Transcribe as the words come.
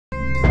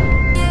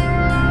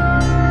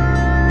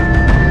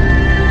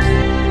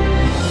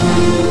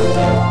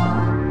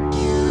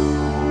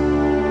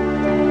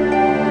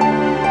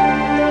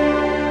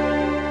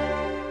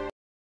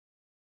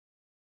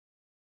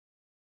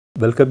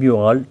Welcome you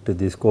all to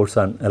this course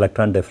on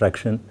electron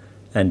diffraction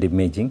and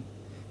imaging.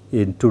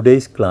 In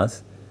today's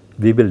class,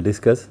 we will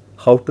discuss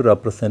how to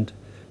represent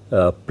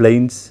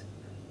planes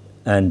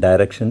and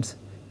directions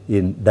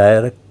in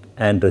direct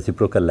and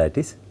reciprocal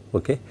lattice,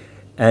 okay,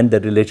 and the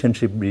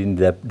relationship between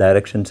the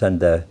directions and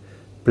the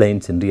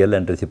planes in real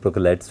and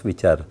reciprocal lattice,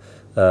 which are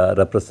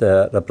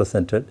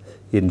represented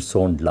in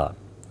Sohn law.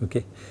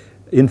 Okay.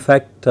 In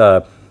fact,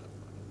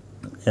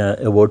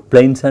 about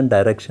planes and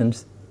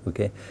directions,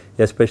 okay,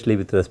 especially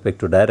with respect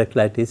to direct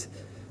lattice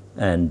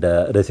and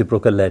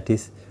reciprocal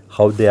lattice,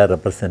 how they are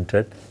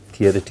represented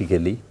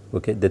theoretically,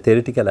 okay, the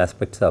theoretical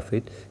aspects of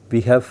it we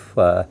have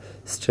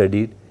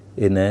studied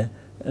in a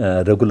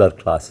regular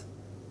class.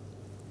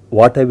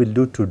 What I will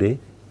do today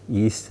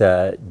is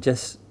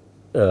just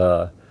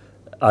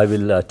I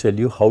will tell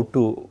you how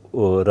to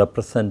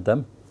represent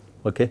them,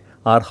 okay,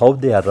 or how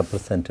they are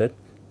represented,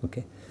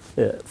 okay.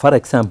 For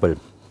example,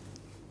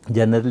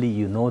 generally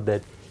you know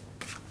that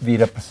we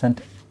represent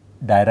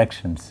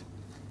directions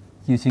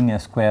using a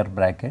square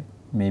bracket,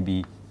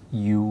 maybe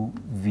u,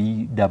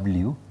 v,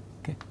 w,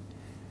 okay.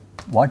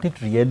 What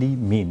it really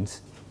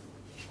means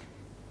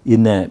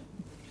in a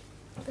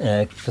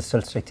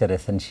crystal structure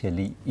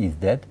essentially is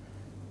that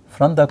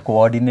from the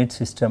coordinate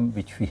system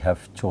which we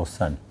have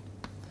chosen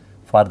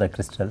for the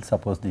crystal,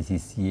 suppose this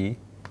is A,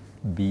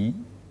 B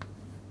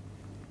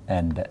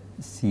and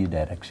C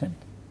direction,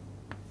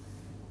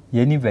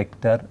 any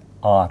vector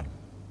r,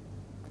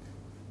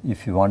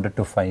 if you wanted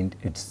to find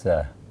its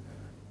the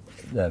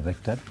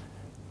vector,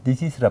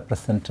 this is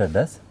represented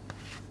as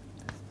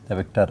the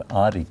vector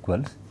r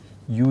equals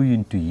u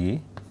into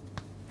A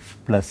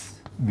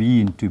plus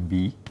v into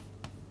B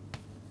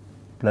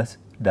plus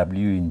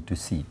w into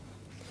C.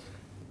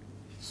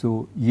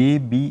 So, A,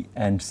 B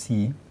and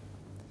C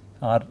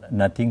are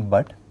nothing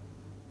but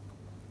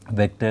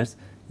vectors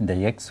in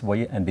the x,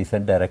 y and z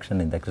direction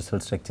in the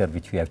crystal structure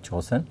which we have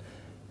chosen,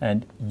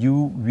 and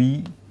u,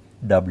 v,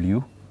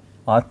 w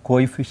are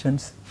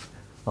coefficients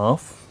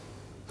of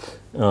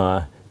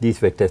these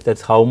vectors. That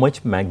is how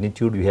much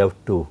magnitude we have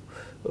to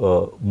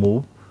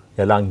move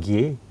along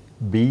A,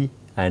 B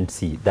and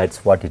C. That is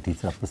what it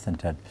is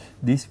represented.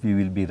 This we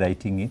will be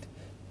writing it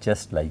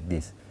just like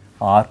this,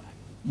 R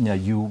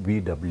u, v,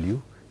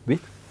 w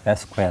with a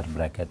square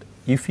bracket.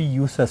 If we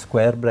use a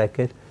square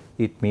bracket,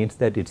 it means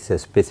that it is a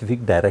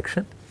specific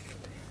direction,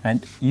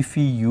 and if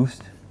we use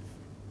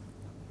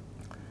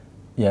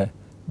a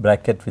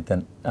bracket with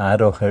an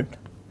arrowhead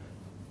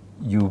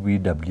u, v,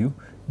 w,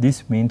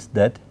 this means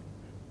that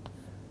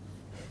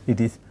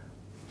it is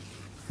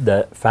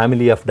the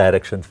family of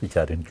directions which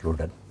are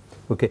included.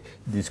 Okay.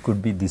 This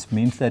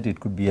means that it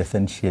could be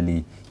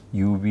essentially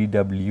u, v,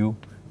 w,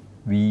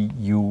 v,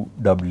 u,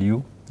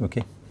 w,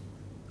 okay,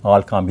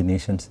 all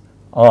combinations,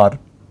 or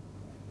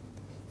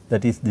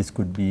that is this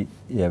could be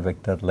a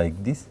vector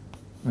like this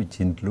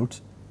which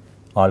includes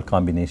all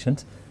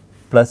combinations,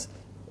 plus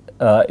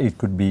it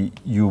could be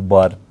u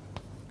bar,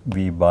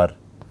 v bar,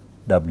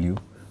 w,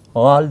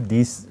 all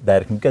these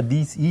directions,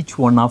 because each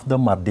one of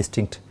them are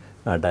distinct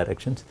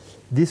directions.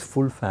 This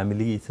full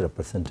family is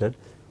represented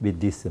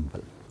with this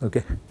symbol.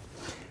 Okay.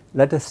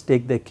 Let us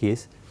take the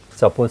case,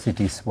 suppose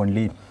it is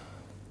only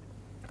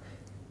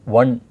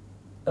one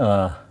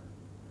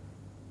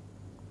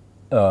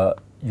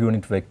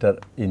unit vector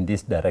in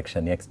this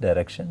direction, x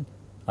direction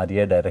or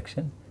a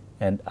direction,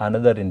 and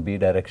another in b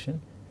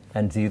direction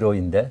and 0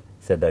 in the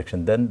z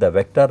direction. Then the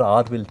vector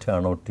r will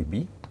turn out to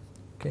be,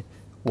 okay,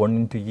 1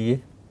 into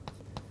a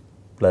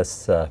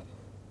plus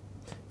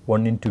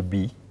 1 into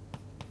b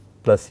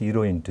plus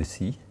 0 into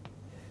c.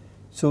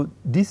 So,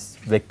 this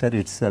vector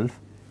itself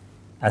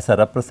as a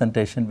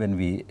representation, when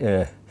we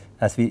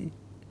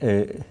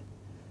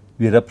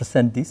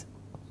represent this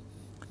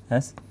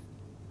as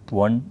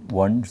 1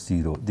 1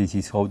 0, this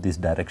is how this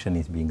direction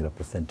is being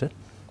represented.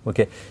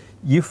 Okay.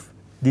 If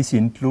this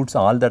includes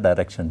all the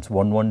directions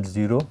 1 1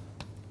 0,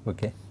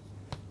 okay,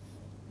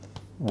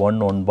 1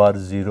 1 bar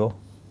 0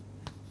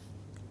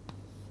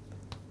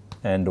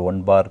 and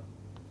 1 bar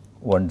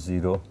 1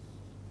 0,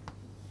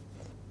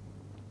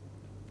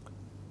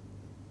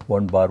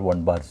 1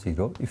 bar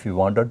 0. If you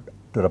wanted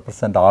to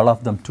represent all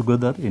of them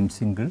together in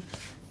single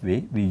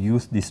way, we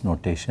use this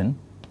notation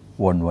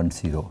 1 1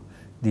 0.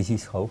 This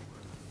is how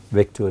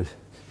vectors.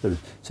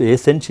 So,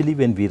 essentially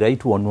when we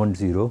write 1 1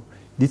 0,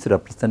 this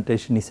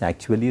representation is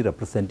actually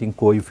representing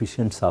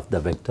coefficients of the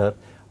vector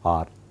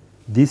r.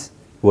 This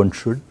one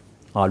should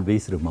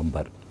always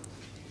remember.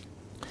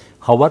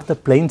 How are the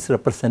planes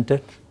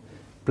represented?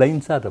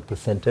 Planes are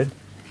represented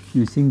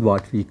using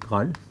what we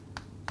call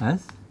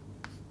as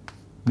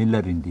Miller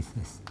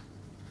indices.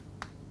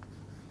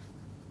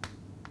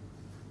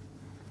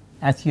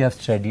 As you have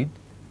studied,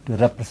 to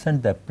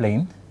represent the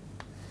plane,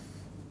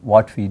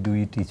 what we do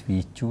it is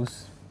we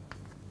choose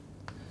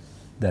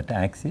that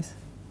axis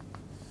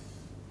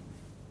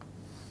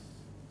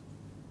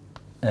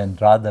and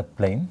draw the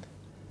plane.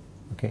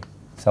 Okay.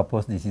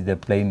 Suppose this is the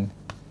plane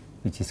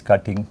which is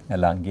cutting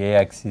along a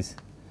axis,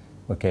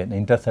 okay, an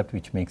intercept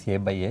which makes a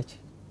by h,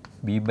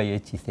 B by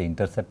H is the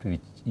intercept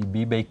which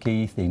B by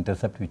K is the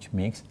intercept which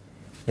makes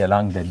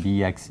along the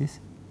B axis,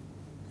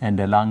 and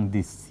along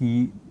this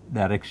C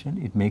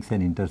direction it makes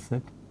an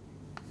intercept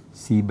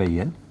C by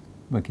L.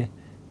 Okay.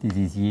 This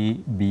is A,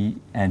 B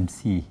and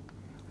C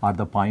are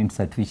the points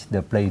at which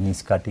the plane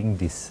is cutting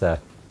this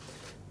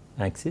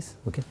axis.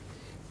 Okay.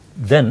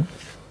 Then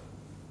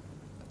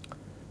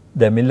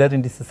the Miller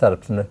indices are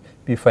represented.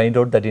 We find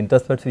out that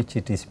intercepts which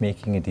it is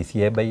making, it is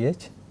A by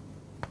H,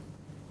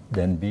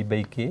 then B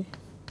by K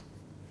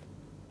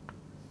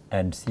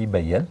and C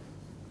by L.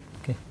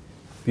 Okay.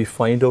 We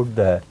find out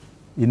the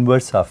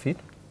inverse of it,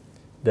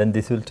 then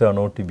this will turn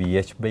out to be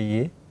H by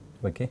A,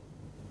 okay,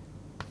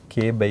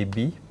 K by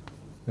B,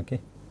 okay,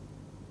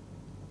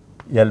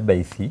 L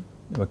by C.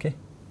 Okay.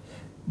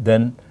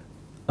 Then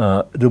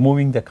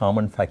removing the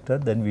common factor,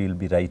 then we will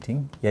be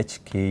writing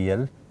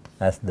HKL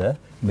as the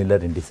Miller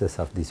indices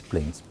of these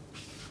planes.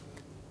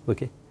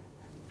 Okay.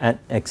 An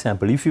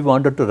example, if we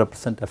wanted to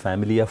represent a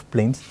family of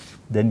planes,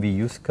 then we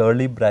use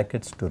curly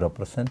brackets to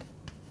represent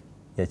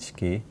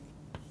HKL.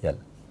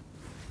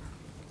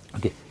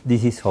 Okay.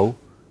 This is how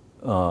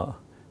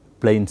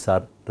planes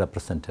are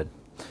represented.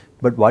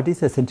 But what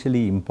is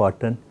essentially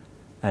important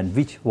and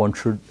which one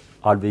should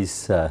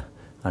always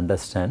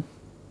understand,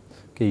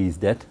 okay, is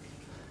that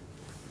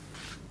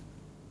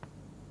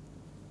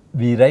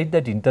we write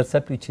that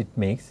intercept which it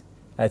makes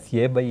as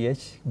A by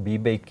H, B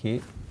by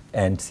K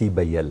and C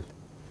by L.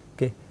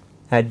 Okay.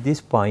 At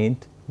this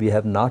point we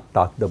have not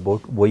talked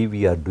about why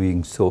we are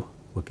doing so.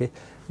 Okay.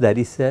 There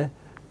is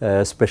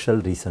a special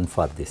reason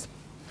for this.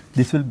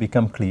 This will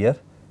become clear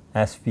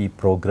as we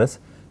progress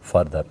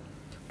further.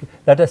 Okay.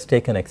 Let us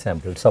take an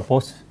example.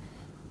 Suppose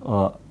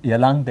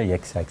along the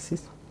x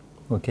axis,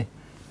 okay,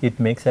 it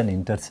makes an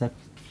intercept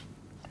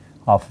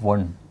of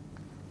 1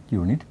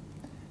 unit,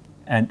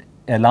 and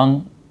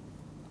along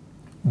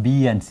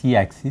B and C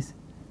axis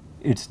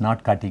it is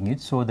not cutting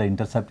it. So, the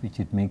intercept which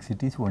it makes,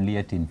 it is only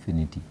at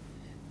infinity.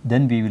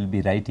 Then we will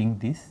be writing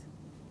this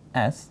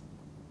as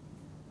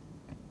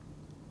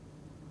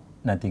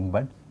nothing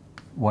but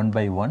 1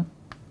 by 1,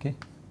 okay,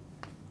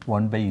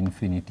 1 by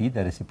infinity,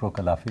 the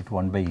reciprocal of it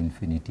 1 by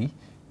infinity.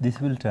 This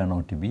will turn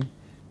out to be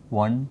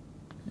 1,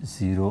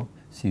 0,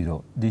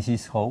 0. This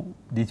is how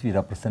this we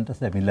represent as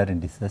the Miller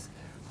indices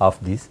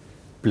of this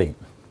plane.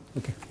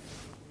 Okay.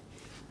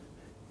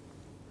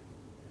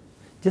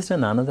 Just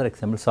another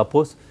example,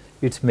 suppose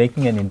it is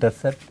making an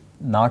intercept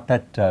not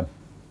at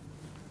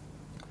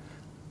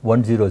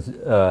 1,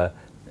 0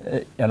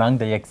 along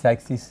the x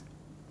axis,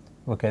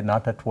 okay,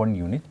 not at 1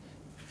 unit.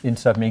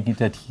 Instead of making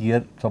it at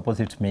here, suppose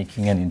it is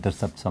making an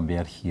intercept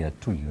somewhere here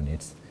 2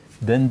 units.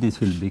 Then this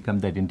will become,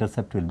 that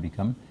intercept will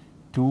become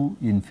 2,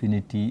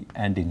 infinity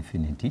and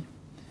infinity.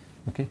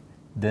 Okay.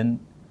 Then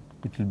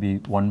it will be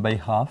 1 by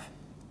half,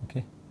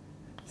 okay,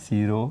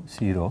 0,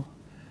 0.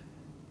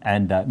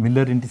 And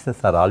Miller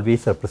indices are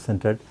always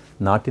represented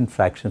not in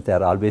fractions, they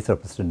are always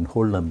represented in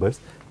whole numbers.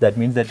 That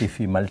means that if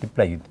we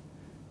multiply it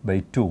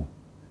by 2,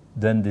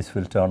 then this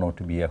will turn out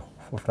to be a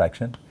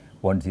fraction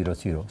 1, 0,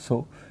 0.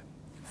 So,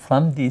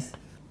 from this,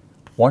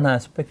 one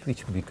aspect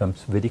which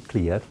becomes very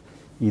clear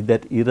is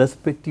that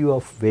irrespective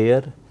of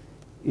where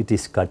it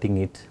is cutting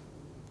it,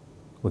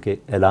 okay,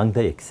 along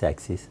the x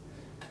axis,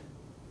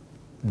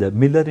 the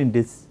Miller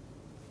index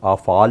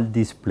of all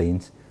these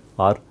planes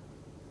are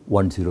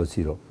 1, 0,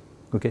 0.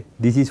 Okay.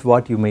 This is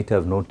what you might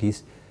have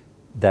noticed,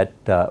 that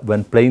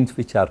when planes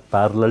which are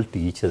parallel to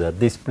each other,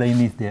 this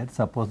plane is there,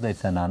 suppose there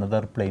is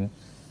another plane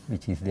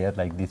which is there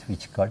like this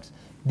which cuts,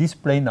 this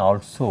plane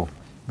also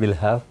will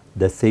have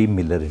the same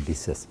Miller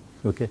indices.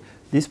 Okay.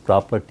 This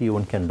property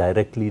one can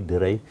directly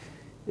derive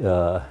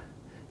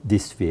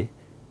this way,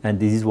 and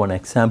this is one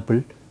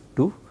example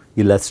to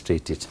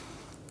illustrate it.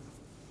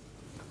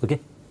 Okay.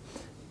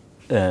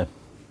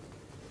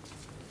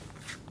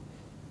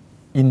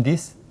 In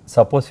this,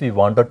 suppose we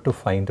wanted to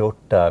find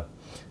out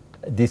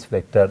this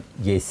vector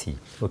AC,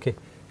 okay,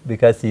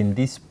 because in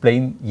this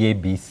plane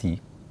ABC,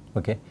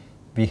 okay,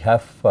 we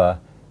have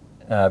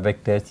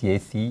vectors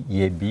AC,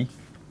 AB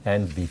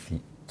and BC.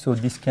 So,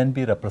 this can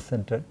be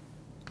represented,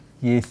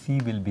 AC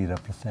will be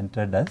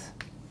represented as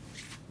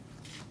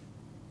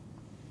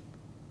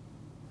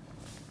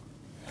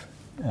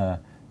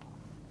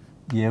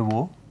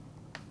AO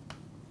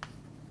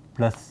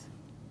plus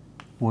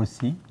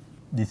OC.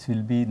 This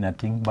will be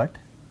nothing but,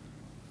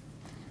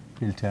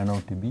 will turn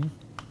out to be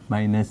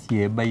minus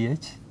A by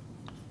H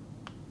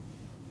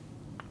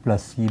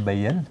plus C by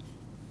L,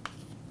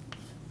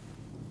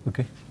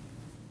 okay,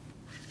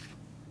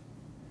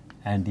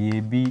 and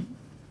AB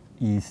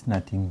is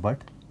nothing but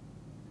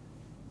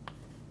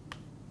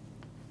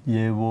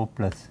AO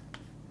plus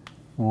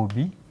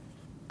OB.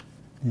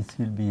 This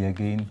will be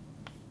again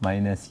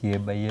minus A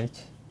by H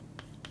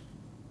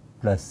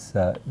plus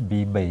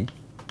B by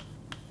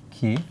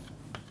K,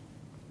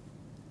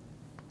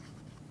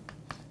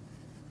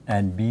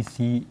 and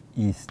BC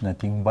is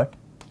nothing but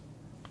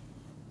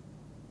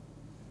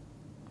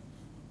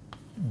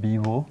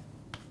BO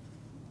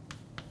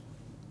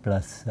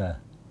plus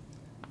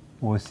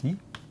OC.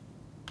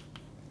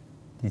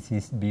 this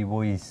is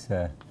BO is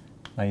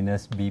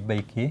minus B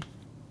by K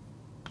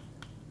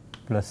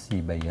plus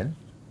C by L.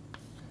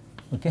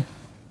 Okay.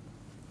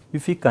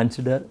 If we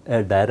consider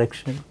a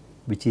direction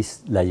which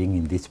is lying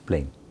in this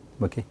plane,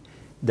 okay,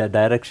 the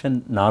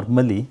direction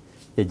normally,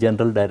 a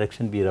general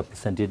direction we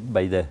represent it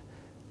by the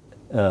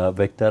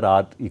vector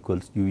R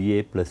equals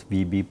UA plus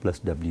VB plus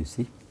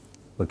WC.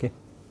 Okay.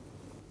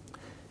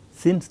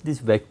 Since this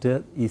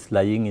vector is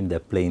lying in the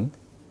plane,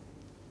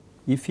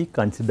 if we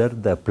consider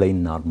the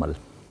plane normal,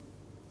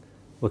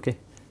 okay,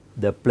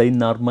 the plane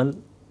normal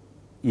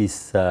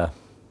is the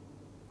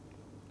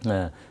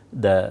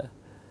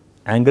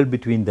angle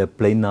between the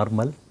plane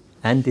normal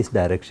and this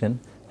direction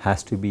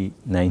has to be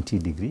 90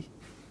 degree.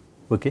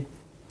 Okay.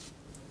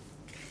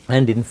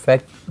 And in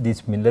fact,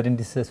 these Miller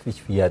indices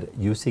which we are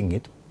using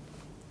it,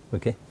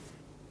 okay,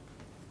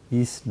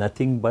 is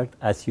nothing but,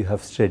 as you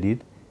have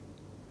studied,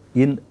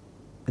 in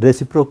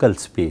reciprocal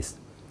space.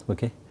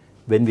 Okay.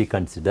 When we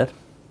consider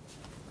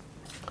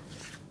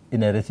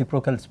in a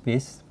reciprocal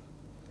space,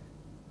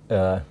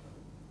 the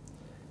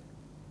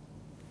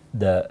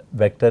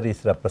vector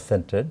is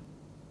represented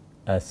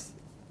as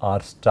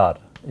R star.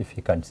 If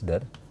you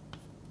consider,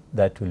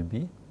 that will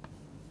be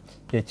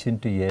H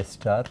into A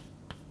star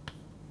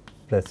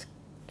plus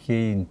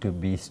K into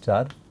B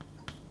star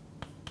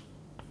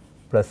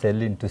plus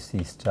L into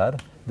C star.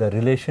 The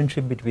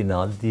relationship between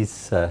all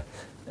these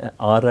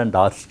R and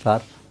R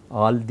star,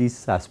 all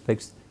these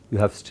aspects you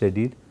have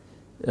studied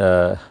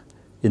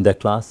in the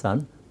class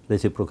on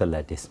reciprocal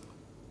lattice.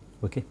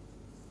 Okay.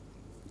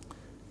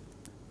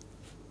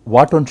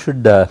 What one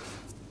should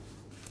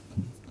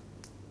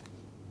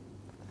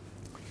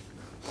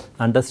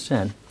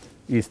understand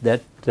is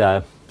that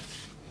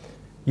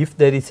if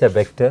there is a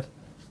vector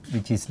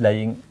which is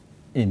lying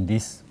in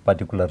this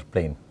particular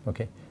plane,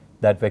 okay,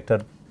 that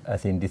vector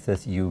as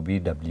indices u, v,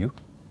 w.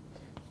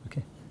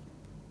 Okay.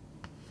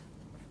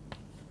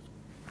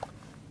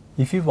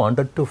 If you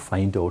wanted to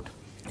find out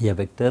a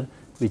vector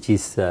which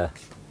is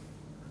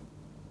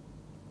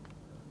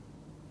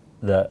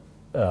the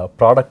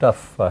product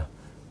of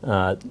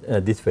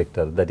this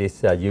vector, that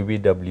is u, v,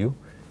 w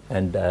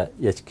and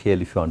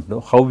HKL, if you want to know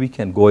how we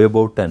can go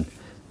about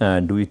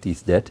and do it,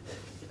 is that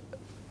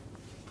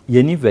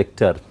any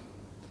vector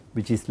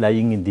which is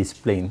lying in this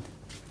plane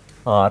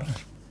R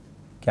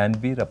can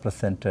be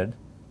represented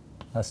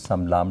as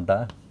some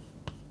lambda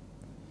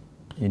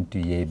into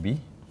AB,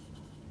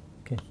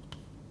 okay,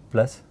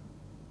 plus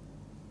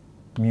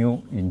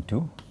mu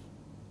into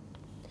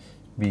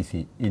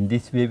BC. In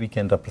this way we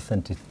can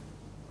represent it,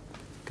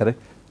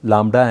 correct.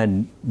 Lambda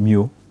and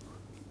mu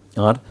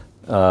are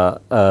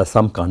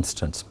some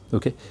constants,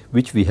 okay,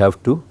 which we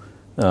have to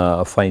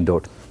find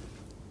out.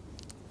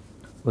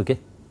 Okay.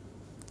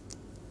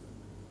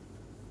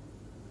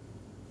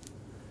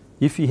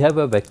 If we have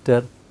a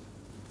vector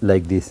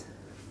like this,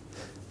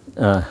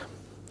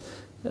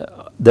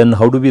 then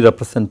how do we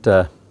represent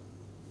R?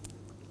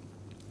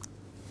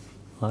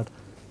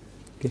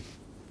 Okay.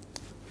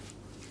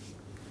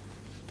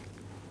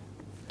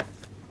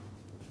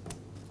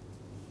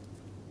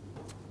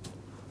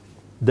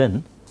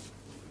 Then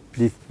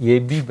this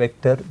AB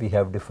vector, we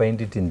have defined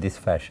it in this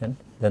fashion,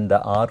 then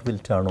the R will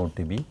turn out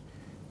to be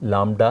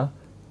lambda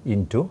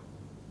into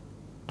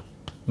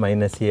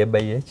minus A by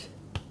H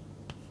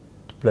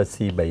plus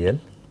C by L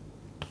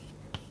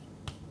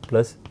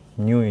plus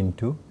mu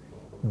into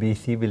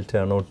BC will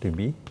turn out to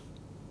be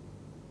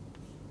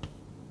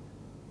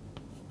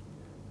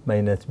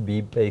minus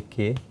B by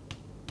K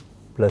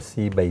plus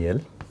C by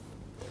L.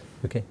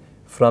 Okay.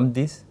 From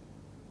this,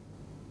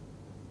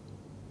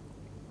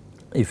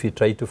 if we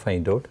try to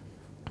find out,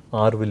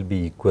 R will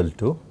be equal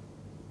to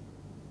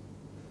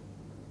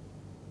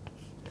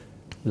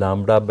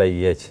lambda by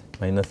H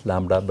minus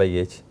lambda by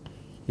H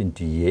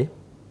into A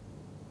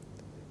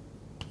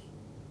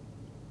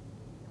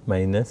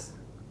minus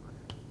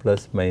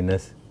plus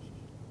minus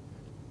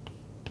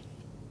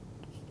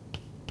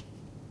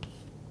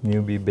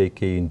mu B by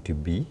K into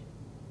B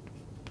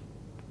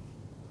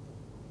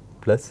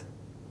plus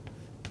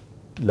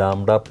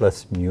lambda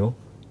plus mu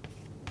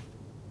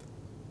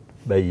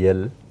by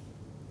L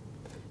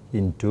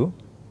into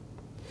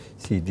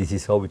C. This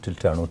is how it will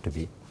turn out to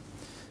be.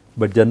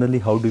 But generally,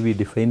 how do we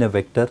define a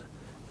vector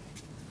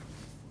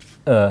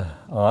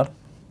R?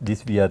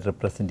 This we are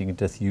representing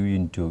it as U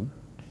into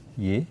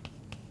A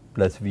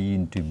plus V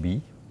into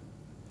B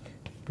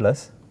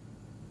plus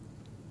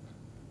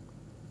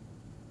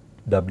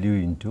W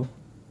into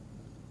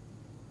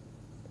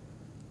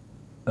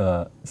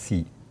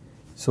C.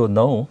 So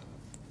now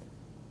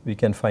we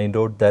can find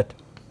out that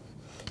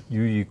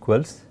U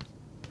equals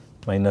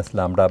minus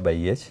lambda by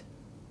H,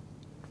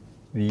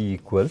 V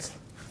equals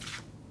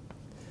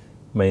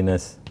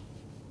minus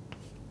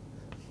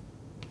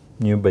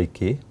mu by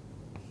K,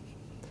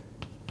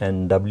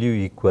 and W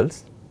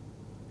equals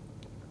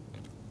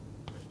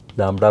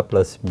lambda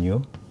plus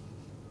mu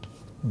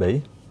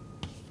by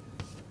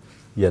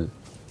L.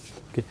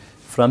 Okay.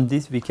 From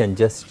this we can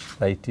just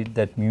write it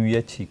that mu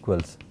H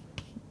equals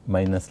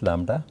minus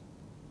lambda,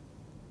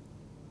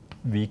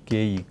 Vk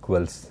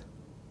equals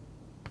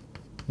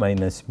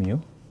minus mu,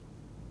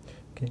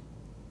 okay,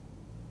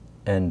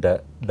 and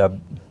L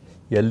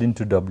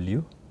into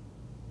W,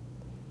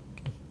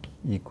 okay,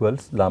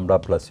 equals lambda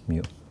plus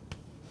mu.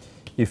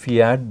 If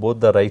we add both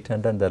the right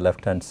hand and the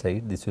left hand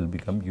side, this will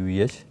become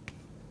UH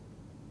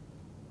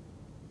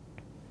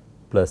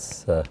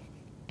plus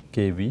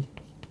KV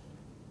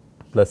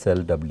plus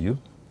LW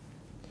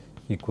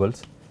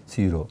equals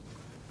 0.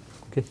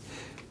 Okay.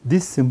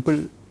 This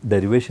simple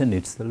derivation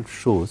itself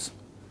shows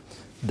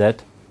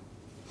that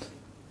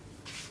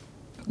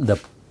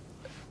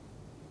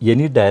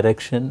any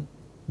direction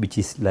which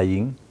is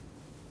lying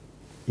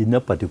in a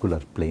particular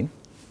plane,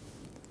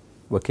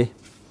 okay,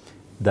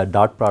 the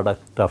dot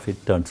product of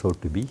it turns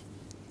out to be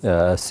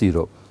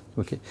 0.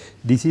 Okay.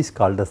 This is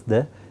called as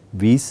the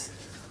Wies,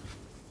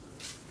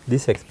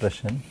 this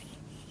expression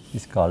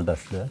is called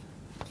as the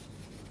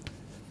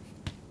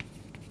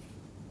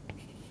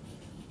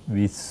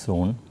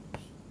Wies-Sohn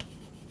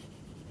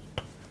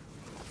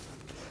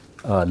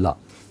law.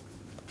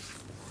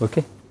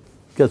 Okay.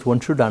 Because one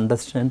should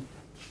understand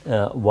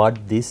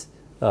what this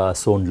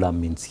Sohn law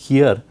means.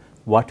 Here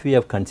what we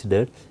have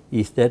considered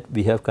is that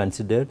we have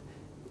considered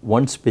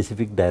one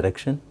specific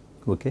direction,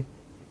 okay,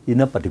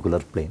 in a particular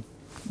plane.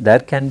 There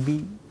can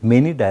be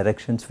many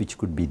directions which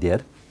could be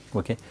there.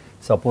 Okay.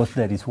 Suppose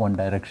there is one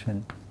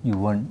direction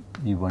u1,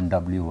 v1,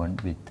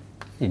 w1 with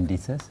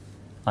indices,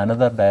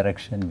 another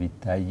direction with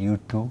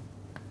u2,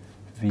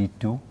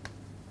 v2,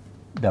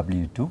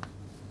 w2.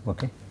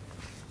 Okay.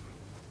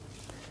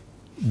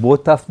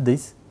 Both of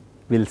these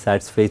will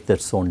satisfy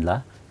that Sohn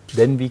law.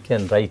 Then we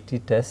can write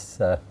it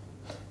as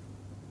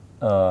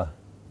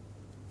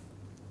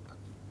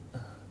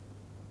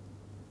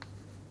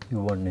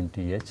u1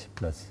 into h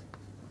plus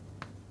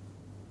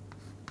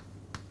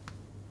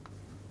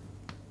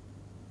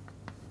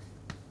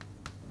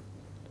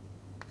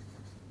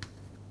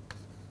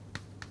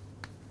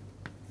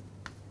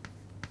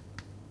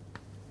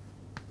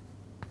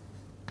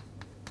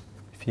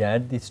if you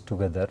add this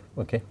together,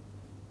 okay,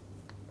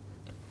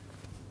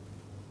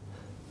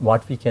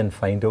 what we can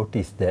find out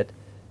is that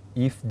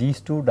if these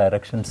two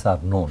directions are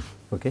known,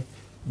 okay,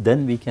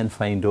 then we can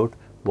find out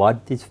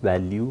what this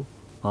value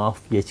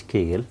of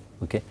HKL,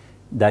 okay,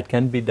 that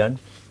can be done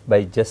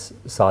by just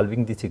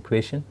solving this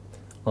equation,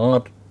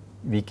 or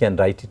we can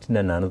write it in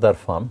another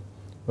form,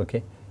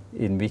 okay,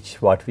 in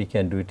which what we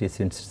can do it is,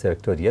 since it's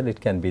vectorial,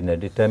 it can be in a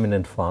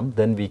determinant form.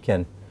 Then we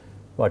can,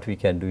 what we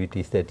can do it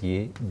is that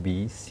A,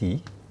 B,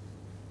 C,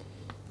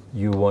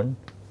 U1,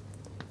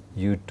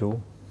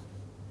 U2,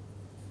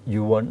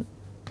 U1,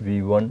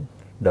 V1,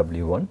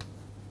 W1,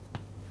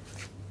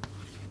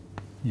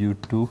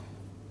 U2,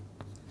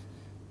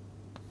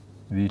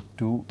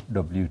 V2,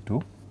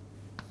 W2.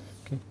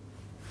 Okay.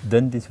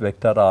 Then this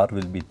vector R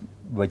will be,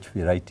 which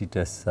we write it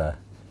as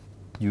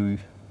U.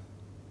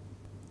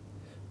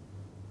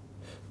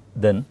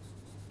 Then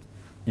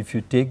if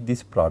you take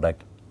this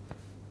product,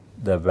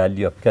 the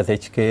value of, because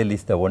HKL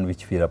is the one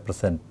which we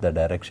represent the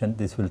direction,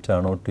 this will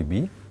turn out to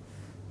be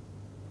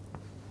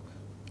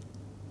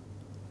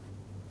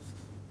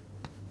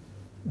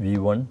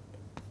V1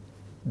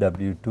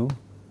 W2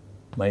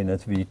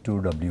 minus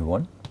V2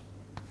 W1,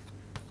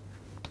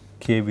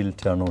 K will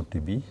turn out to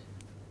be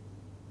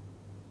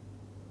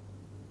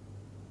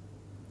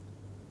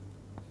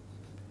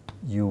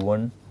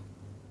U1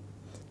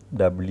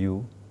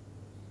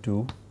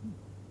 W2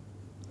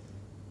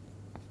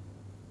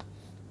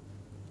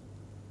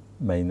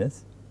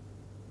 minus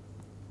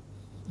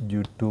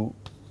U2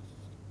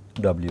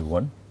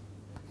 W1,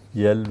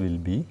 L will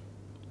be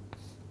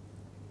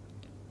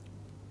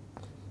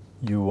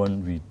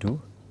U1 V2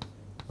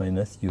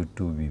 minus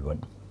U2 V1.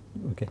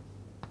 Okay.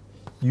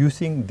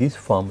 Using this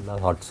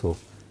formula also,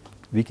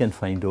 we can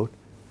find out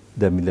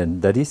the Millen.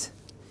 That is,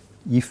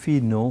 if we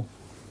know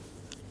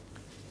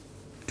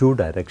two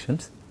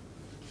directions,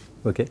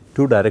 okay,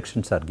 two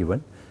directions are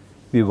given,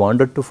 we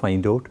wanted to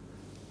find out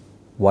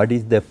what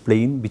is the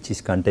plane which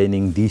is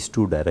containing these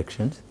two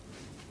directions.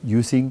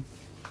 Using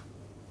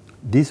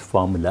this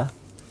formula,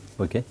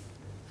 okay,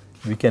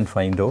 we can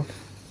find out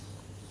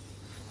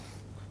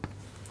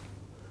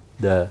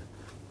the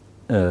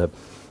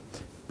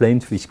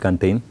planes which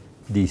contain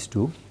these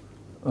two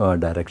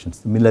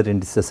directions. Miller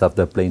indices of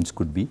the planes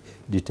could be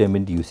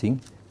determined using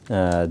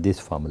this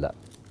formula.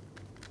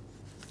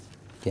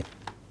 Okay.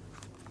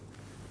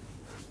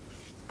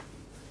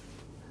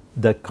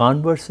 The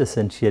converse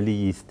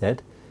essentially is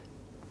that,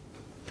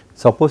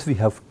 suppose we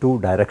have two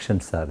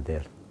directions are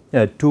there,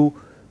 two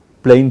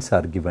planes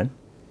are given,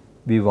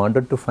 we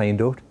wanted to find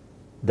out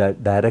the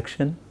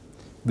direction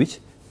which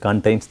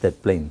contains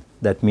that plane.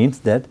 That means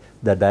that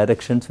the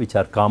directions which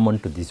are common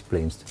to these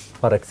planes.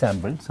 For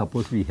example,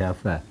 suppose we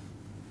have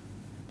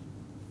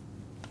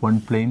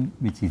one plane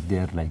which is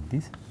there like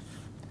this,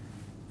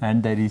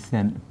 and there is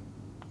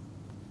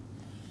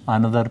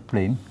another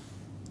plane,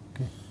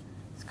 okay,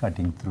 it's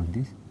cutting through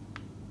this.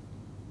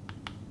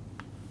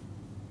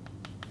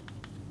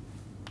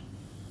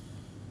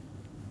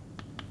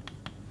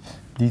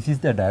 This is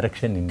the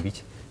direction in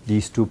which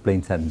these two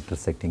planes are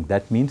intersecting.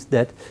 That means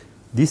that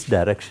this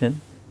direction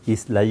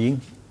is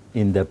lying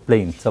in the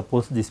plane.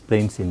 Suppose these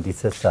planes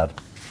indices are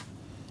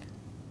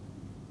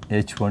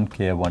H1,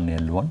 K1,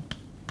 L1,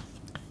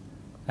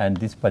 and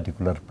this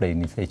particular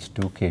plane is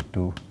H2,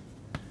 K2,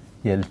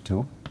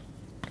 L2.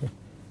 Okay.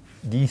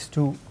 These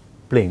two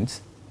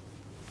planes,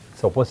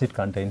 suppose it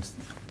contains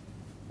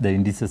the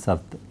indices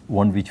of the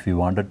one which we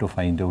wanted to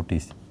find out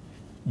is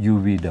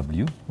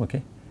UVW.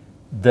 Okay.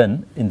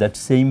 Then in that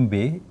same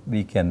way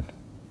we can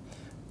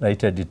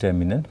write a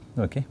determinant.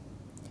 Okay.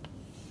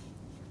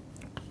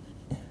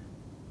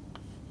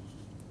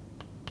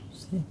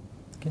 See,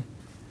 okay.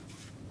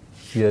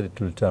 Here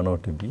it will turn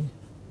out to be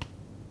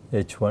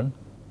H1,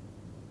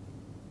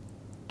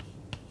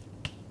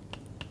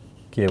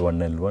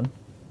 K1, L1,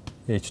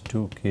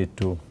 H2,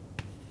 K2,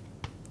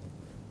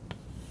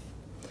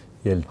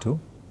 L2.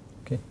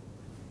 Okay.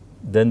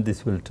 Then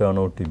this will turn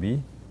out to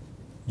be,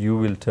 U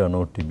will turn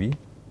out to be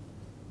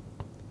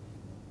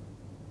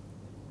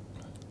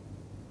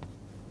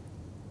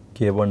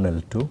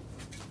K1, L2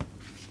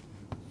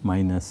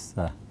 minus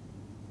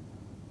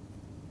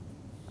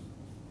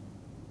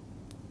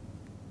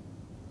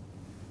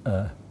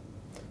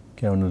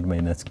K1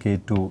 minus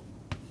K2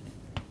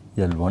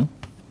 L1.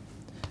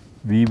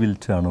 V will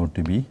turn out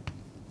to be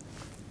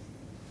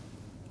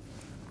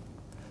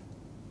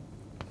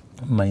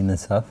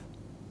minus of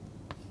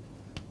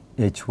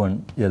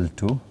H1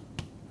 L2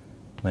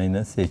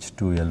 minus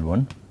H2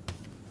 L1.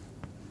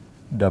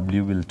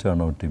 W will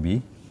turn out to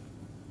be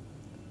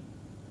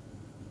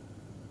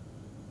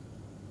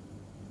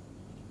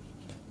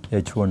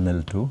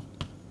H1 L2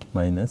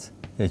 minus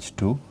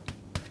H2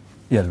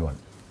 L1.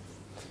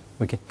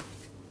 Okay.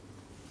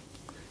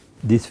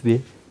 This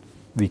way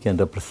we can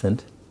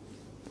represent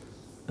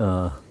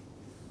the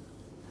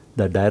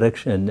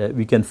direction,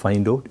 we can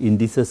find out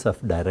indices of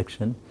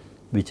direction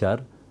which are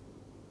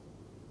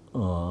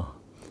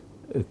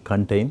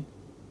contain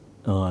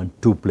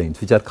two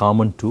planes, which are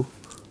common to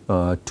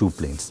two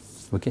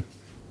planes. Okay.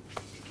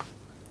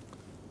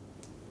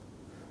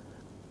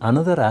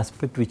 Another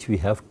aspect which we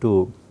have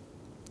to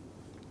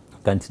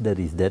consider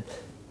is that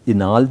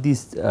in all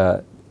these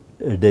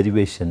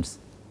derivations,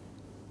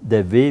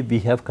 the way we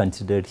have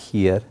considered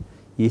here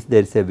is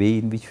there is a way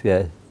in which we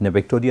are in a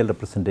vectorial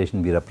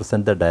representation we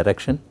represent the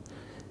direction,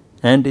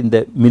 and in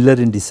the Miller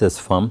indices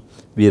form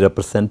we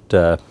represent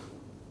the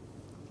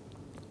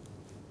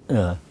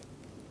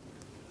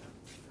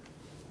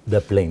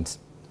planes.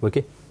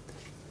 Okay.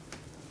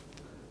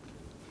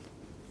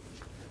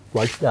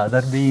 What is the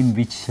other way in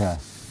which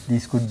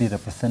these could be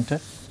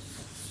represented?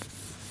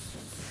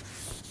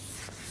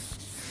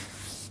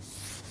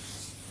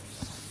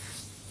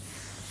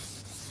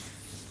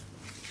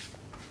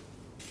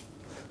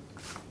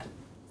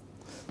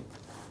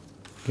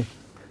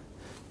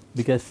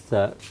 Because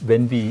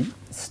when we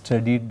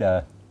studied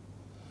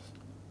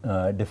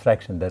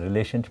diffraction, the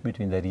relationship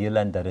between the real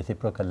and the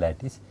reciprocal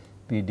lattice,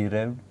 we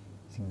derived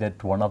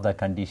that one of the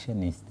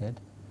condition is that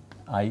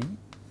I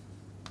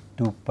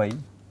 2 pi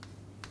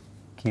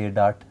k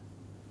dot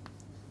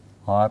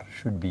r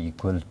should be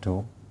equal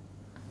to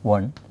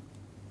 1,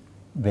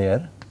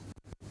 where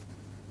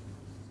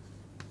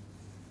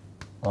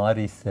r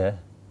is a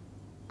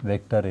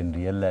vector in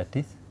real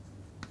lattice,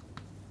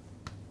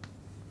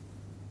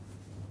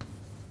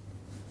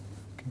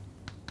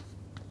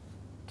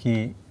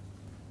 K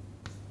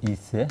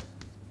is a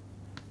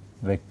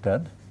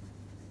vector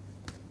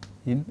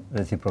in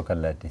reciprocal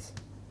lattice.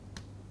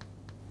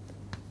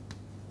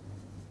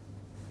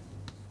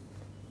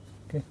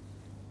 Okay.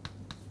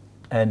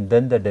 And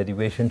then the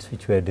derivations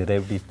which were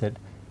derived is that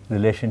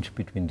relationship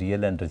between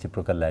real and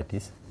reciprocal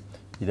lattice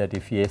is that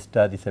if A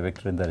star is a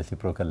vector in the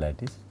reciprocal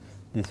lattice,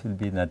 this will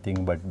be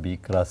nothing but B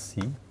cross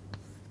C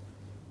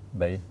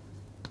by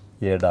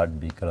A dot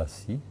B cross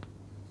C.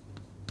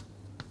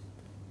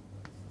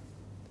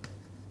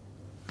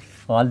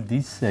 All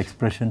these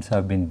expressions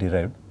have been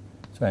derived.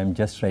 So, I am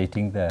just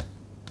writing the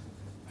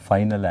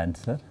final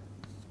answer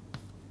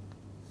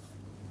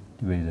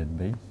divided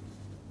by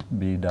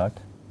B dot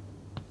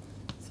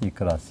C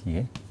cross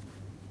A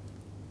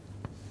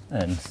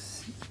and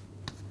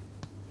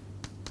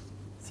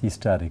C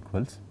star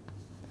equals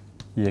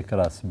A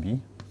cross B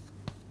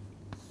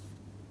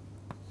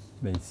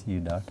by C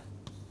dot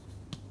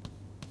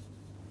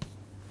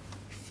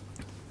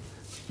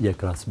A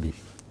cross B.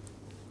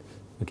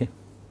 Okay.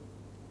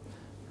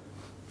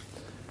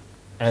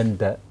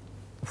 And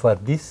for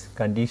this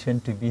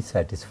condition to be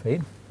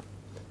satisfied,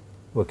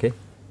 okay,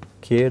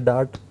 k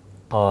dot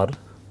r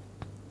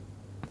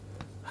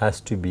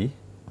has to be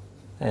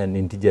an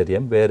integer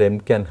m, where m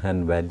can have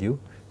value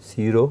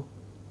 0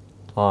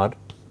 or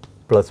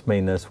plus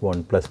minus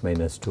 1 plus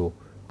minus 2,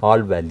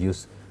 all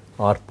values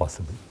are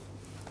possible.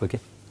 Okay.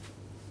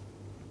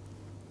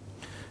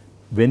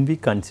 When we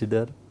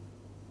consider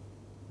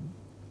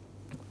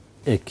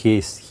a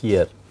case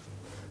here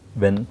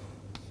when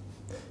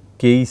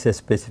k is a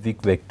specific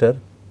vector,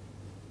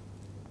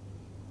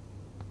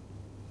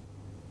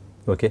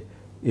 okay,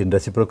 in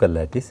reciprocal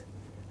lattice,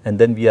 and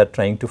then we are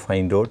trying to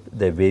find out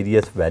the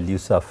various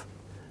values of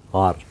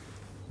r,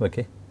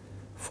 okay,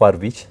 for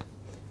which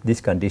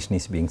this condition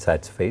is being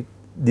satisfied.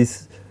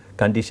 This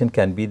condition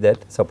can be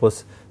that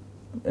suppose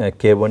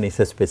k1 is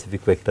a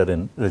specific vector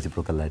in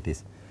reciprocal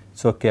lattice.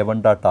 So,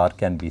 k1 dot r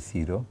can be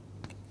 0,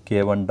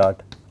 k1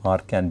 dot r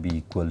can be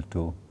equal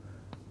to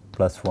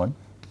plus 1,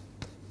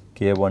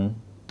 k1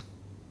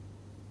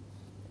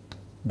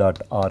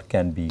 dot r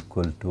can be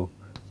equal to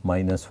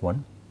minus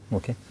 1.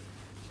 Okay.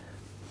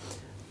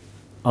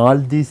 All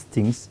these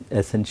things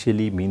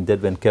essentially mean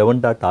that when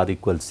k1 dot r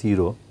equals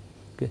 0,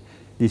 okay,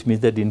 this means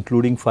that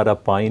including for a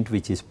point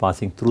which is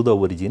passing through the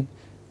origin,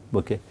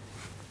 okay,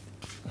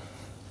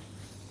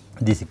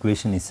 this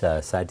equation is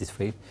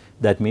satisfied.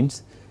 That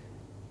means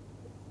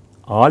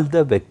all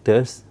the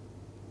vectors,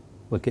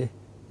 okay,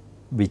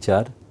 which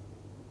are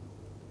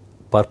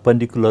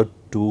perpendicular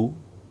to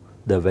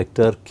the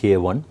vector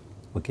k1,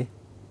 okay,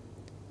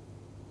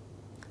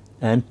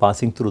 and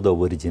passing through the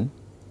origin,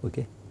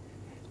 okay,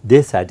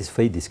 they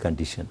satisfy this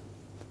condition.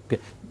 Okay.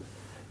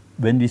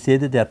 When we say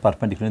that they are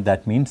perpendicular,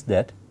 that means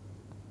that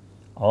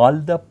all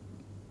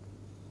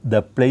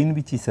the plane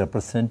which is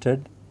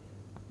represented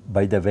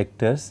by the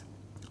vectors,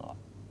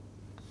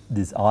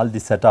 all the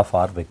set of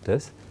R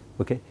vectors,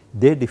 okay,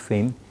 they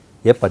define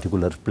a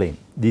particular plane.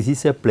 This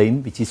is a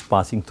plane which is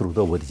passing through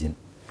the origin.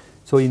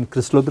 So, in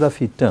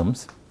crystallography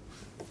terms,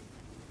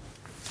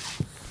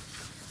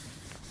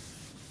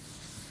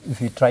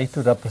 if we try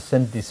to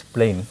represent this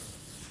plane,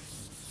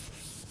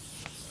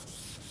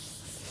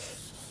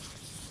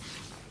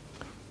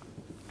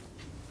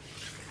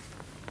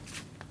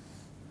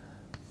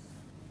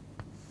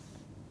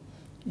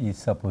 is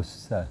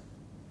suppose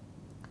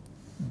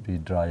we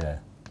draw a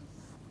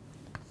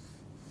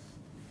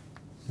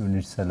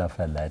unit cell of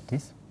a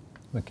lattice.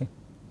 Okay.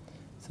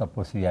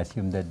 Suppose we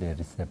assume that there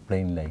is a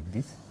plane like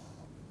this.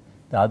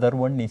 The other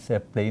one is a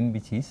plane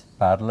which is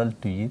parallel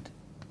to it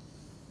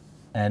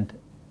and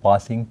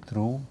passing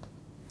through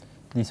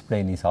this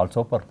plane is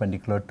also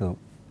perpendicular to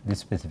this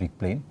specific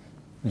plane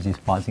which is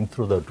passing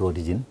through the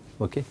origin.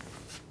 Okay.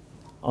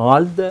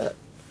 All the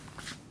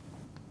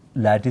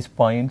lattice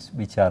points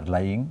which are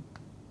lying,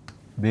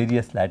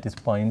 various lattice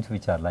points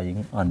which are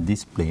lying on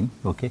this plane,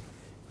 okay,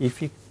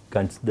 if we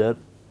consider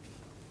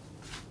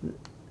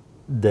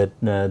that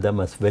them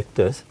as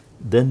vectors,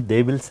 then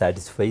they will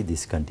satisfy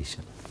this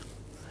condition.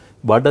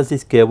 What does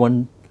this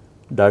k1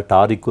 dot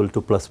r equal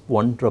to plus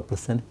 1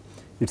 represent?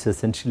 It is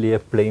essentially a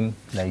plane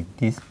like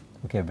this,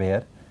 okay,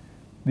 where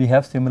we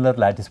have similar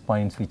lattice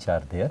points which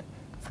are there.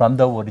 From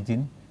the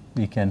origin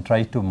we can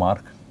try to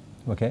mark,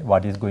 okay,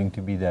 what is going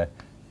to be the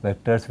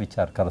vectors which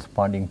are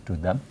corresponding to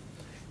them.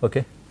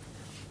 Okay.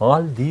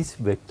 All these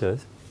vectors,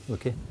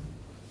 okay,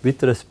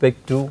 with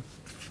respect to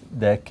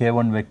the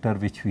k1 vector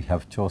which we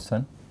have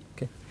chosen,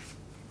 okay,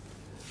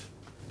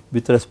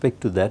 with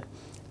respect to that,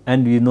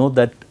 and we know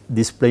that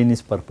this plane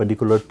is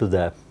perpendicular to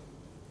the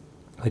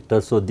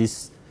vector. So,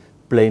 this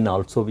plane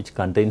also which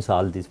contains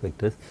all these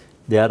vectors,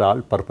 they are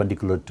all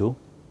perpendicular to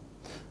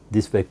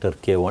this vector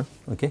k1.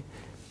 Okay.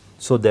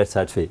 So, that is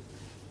satisfied.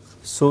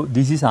 So,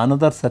 this is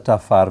another set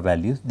of R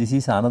values, this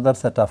is another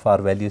set of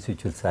R values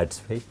which will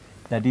satisfy,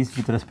 that is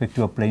with respect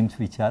to a planes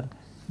which are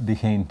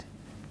behind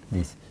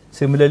this.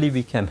 Similarly,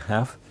 we can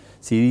have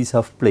series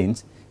of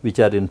planes which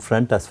are in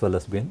front as well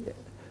as behind.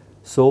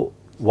 So,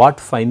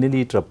 what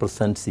finally it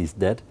represents is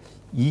that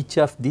each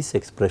of these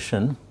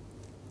expression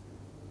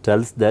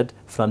tells that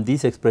from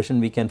this expression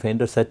we can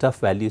find a set of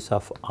values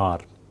of R,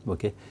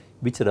 okay,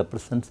 which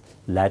represents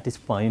lattice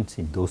points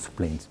in those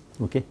planes.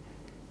 Okay.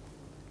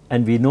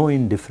 And we know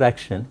in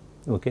diffraction,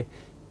 okay,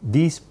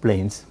 these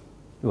planes,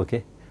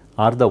 okay,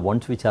 are the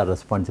ones which are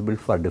responsible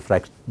for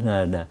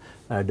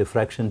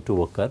diffraction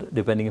to occur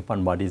depending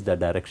upon what is the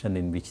direction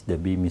in which the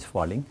beam is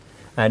falling,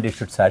 and it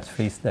should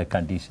satisfy the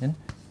condition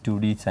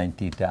 2d sin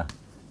theta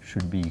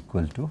should be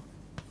equal to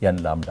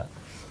n lambda.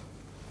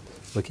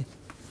 Okay.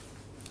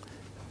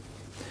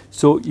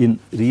 So, in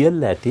real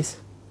lattice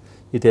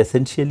it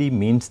essentially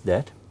means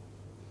that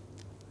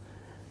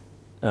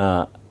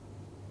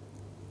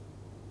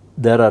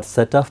there are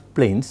set of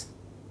planes,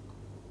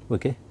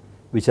 okay,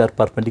 which are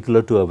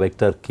perpendicular to a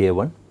vector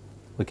k1.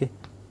 Okay.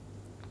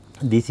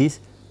 This is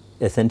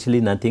essentially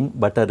nothing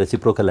but a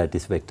reciprocal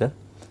lattice vector.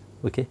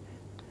 Okay.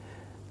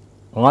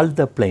 All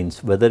the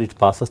planes, whether it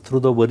passes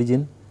through the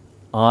origin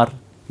or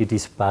it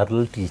is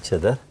parallel to each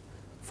other,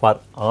 for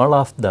all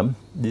of them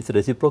this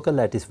reciprocal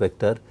lattice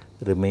vector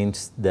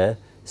remains the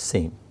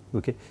same.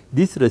 Okay.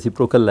 This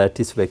reciprocal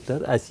lattice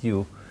vector, as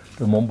you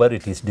remember,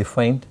 it is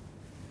defined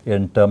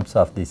in terms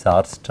of this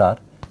R star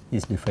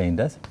is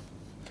defined as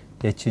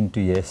H into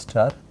A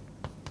star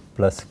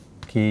plus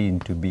K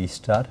into B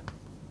star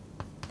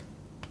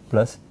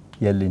plus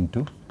L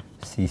into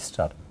C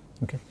star.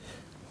 Okay.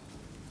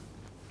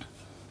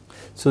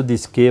 So,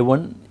 this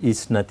K1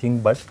 is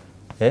nothing but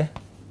a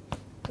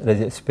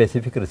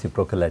specific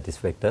reciprocal lattice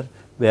vector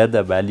where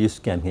the values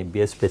can be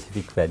a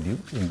specific value.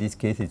 In this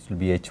case it will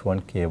be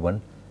H1,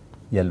 K1,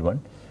 L1.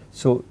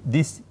 So,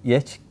 this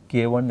H,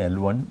 K1,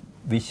 L1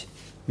 which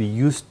we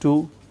used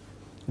to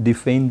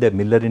define the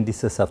Miller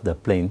indices of the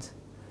planes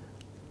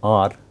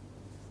are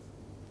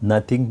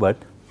nothing but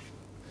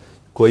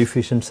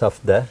coefficients of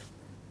the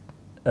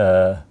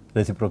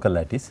reciprocal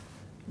lattice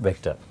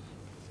vector.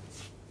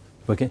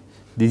 Okay.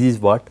 This is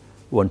what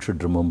one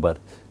should remember.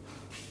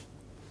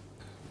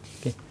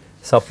 Okay.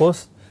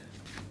 Suppose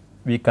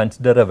we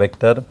consider a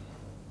vector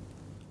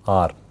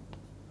R,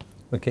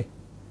 okay,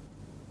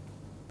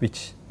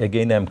 which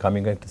again I am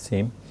coming at the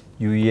same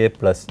UA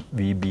plus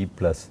VB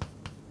plus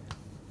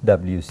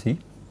WC.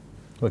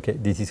 Okay.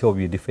 This is how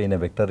we define a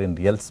vector in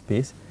real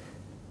space,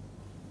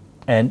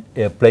 and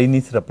a plane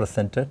is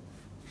represented,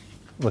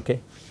 okay,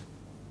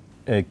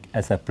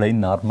 as a plane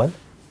normal,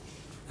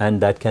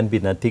 and that can be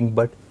nothing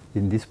but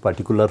in this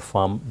particular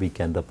form we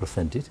can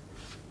represent it.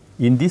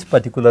 In this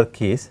particular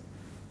case,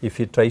 if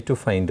you try to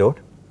find out,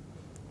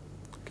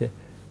 okay,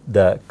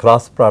 the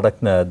cross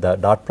product, the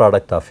dot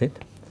product of it,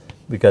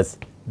 because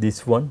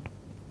this one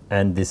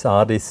and this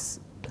R is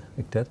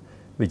vector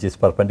which is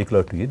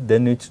perpendicular to it,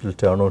 then it will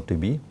turn out to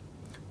be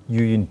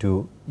U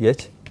into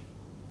H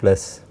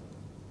plus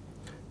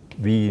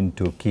V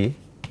into K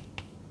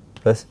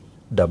plus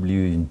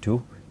W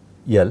into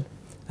L,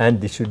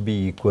 and this should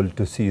be equal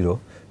to 0.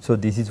 So,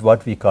 this is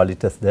what we call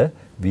it as the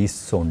Wies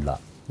zone law.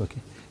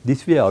 Okay.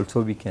 This way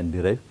also we can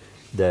derive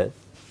the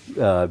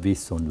Wies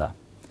zone law.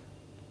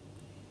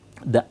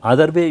 The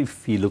other way,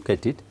 if we look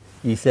at it,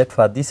 is that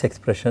for this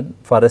expression,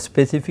 for a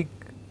specific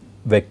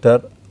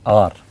vector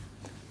R,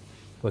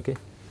 okay,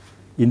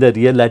 in the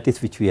real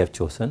lattice which we have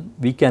chosen,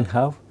 we can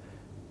have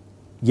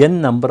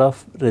n number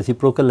of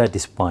reciprocal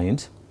lattice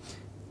points,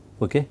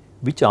 okay,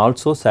 which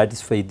also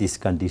satisfy this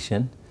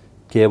condition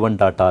k1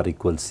 dot R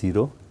equals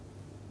 0.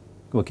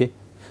 Okay.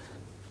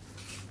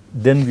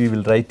 Then we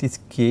will write this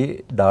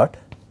k dot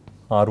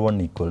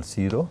R1 equals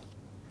 0,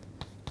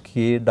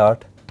 k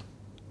dot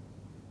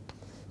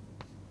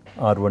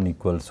R1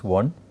 equals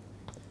 1,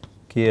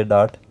 k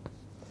dot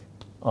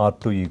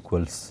R2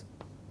 equals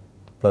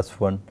plus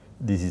 1,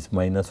 this is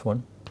minus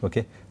 1.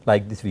 Okay.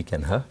 Like this we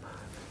can have.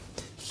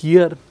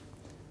 Here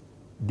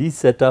this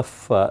set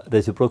of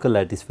reciprocal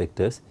lattice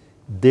vectors,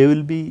 they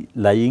will be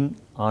lying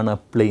on a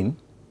plane,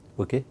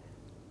 okay,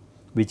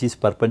 which is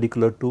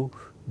perpendicular to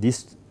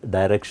this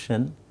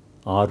direction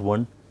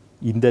R1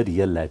 in the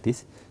real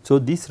lattice. So,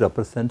 this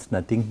represents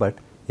nothing but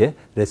a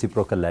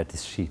reciprocal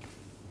lattice sheet.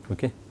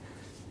 Okay.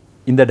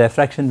 In the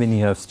diffraction, when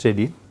you have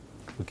studied,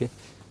 okay,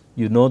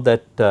 you know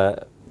that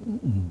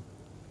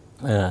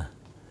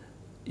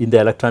in the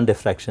electron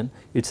diffraction,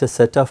 it is a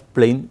set of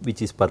plane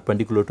which is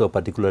perpendicular to a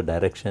particular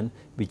direction,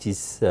 which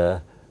is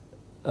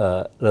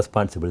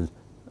responsible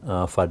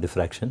for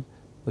diffraction.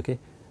 Okay.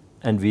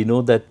 And we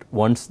know that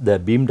once the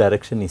beam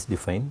direction is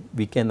defined,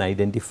 we can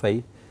identify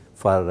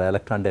for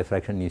electron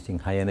diffraction using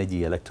high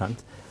energy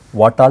electrons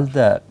what all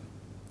the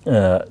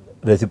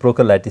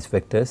reciprocal lattice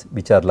vectors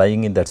which are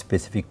lying in that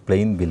specific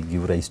plane will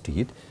give rise to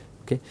it.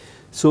 Okay.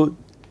 So,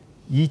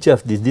 each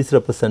of this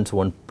represents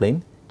one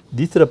plane,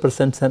 this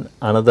represents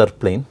another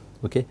plane,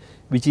 okay,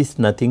 which is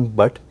nothing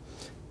but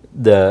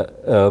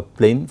the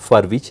plane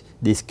for which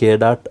this k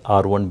dot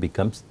R1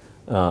 becomes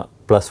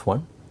plus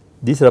 1.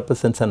 This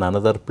represents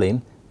another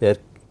plane where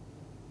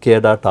k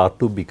dot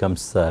R2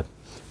 becomes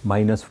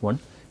minus 1.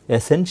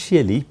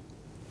 Essentially,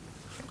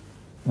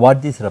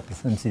 what this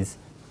represents is,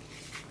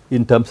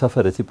 in terms of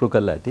a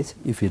reciprocal lattice,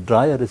 if you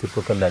draw a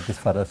reciprocal lattice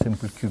for a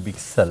simple cubic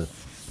cell,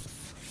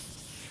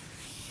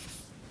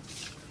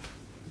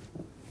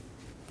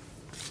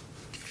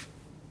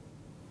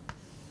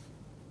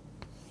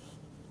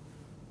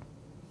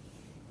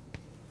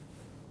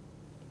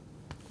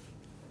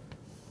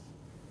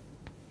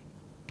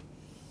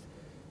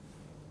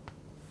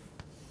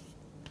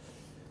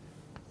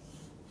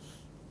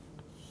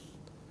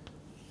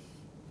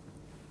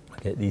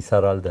 okay, these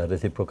are all the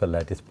reciprocal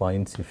lattice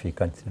points if we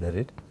consider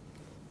it.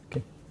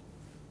 Okay.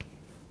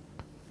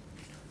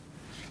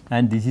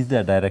 And this is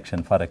the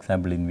direction, for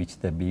example, in which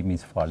the beam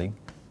is falling.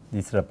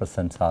 This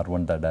represents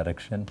R1, the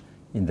direction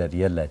in the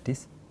real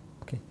lattice.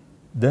 Okay.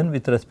 Then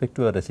with respect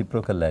to a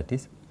reciprocal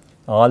lattice,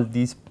 all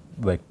these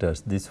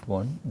vectors, this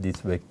one,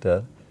 this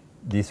vector,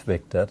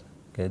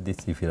 okay,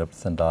 this if you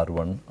represent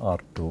R1,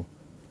 R2,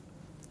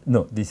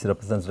 no, this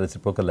represents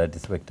reciprocal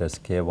lattice vectors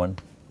K1,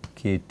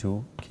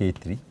 K2,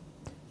 K3.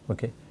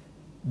 Okay.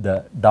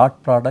 The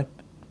dot product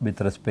with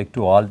respect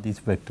to all these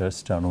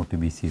vectors turn out to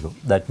be 0.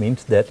 That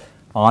means that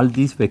all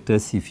these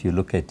vectors, if you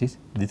look at it,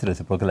 these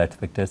reciprocal lattice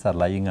vectors are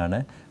lying on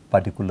a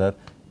particular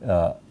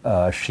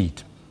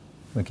sheet.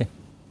 Okay.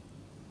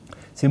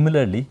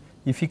 Similarly,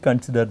 if you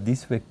consider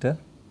this vector,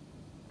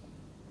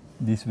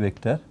 this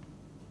vector,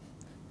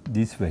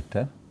 this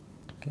vector,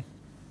 okay,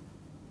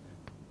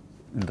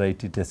 we will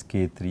write it as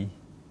K3,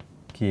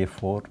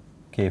 K4,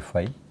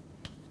 K5.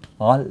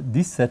 All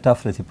this set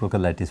of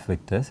reciprocal lattice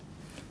vectors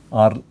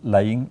are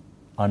lying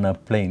on a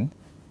plane,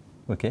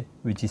 okay,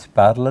 which is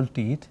parallel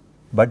to it,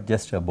 but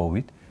just above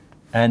it,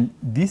 and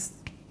this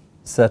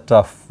set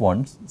of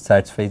ones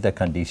satisfy the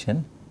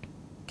condition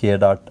k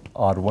dot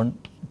R1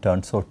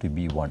 turns out to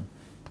be 1.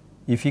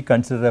 If we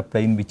consider a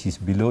plane which is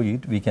below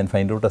it, we can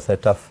find out a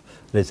set of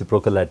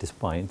reciprocal lattice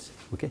points.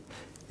 Okay.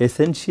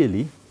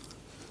 Essentially,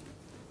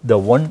 the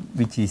one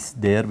which is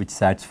there which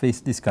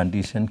satisfies this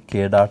condition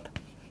k dot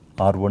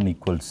r1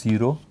 equals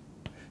 0,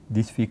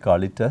 this we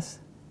call it as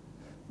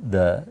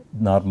the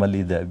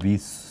normally the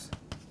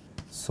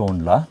V-zone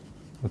law,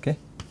 okay,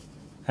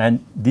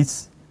 and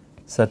this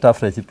set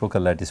of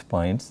reciprocal lattice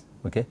points,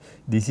 okay,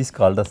 this is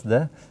called as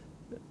the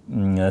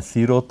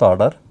 0th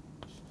order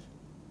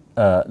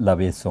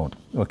Lavie zone,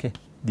 okay.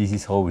 This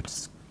is how it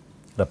is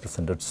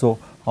represented. So,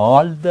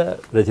 all the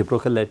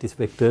reciprocal lattice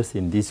vectors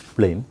in this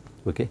plane,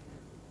 okay,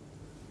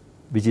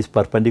 which is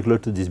perpendicular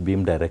to this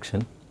beam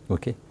direction,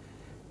 okay,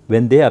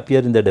 when they appear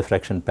in the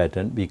diffraction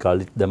pattern, we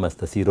call it them as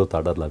the 0th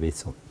order Lavie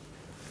zone.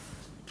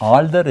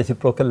 All the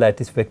reciprocal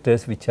lattice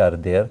vectors which are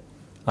there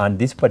on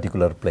this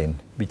particular plane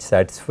which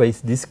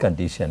satisfies this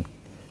condition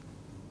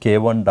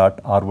k1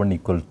 dot r1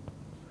 equal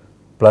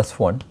plus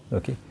 1,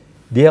 okay,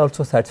 they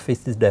also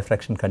satisfies this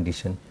diffraction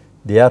condition.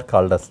 They are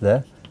called as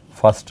the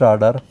first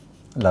order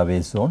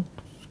Lavie zone,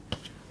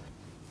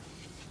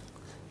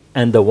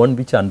 and the one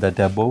which on that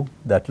above,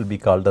 that will be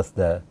called as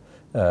the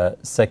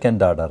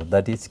second order,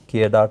 that is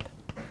k dot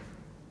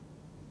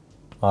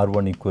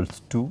r1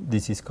 equals 2,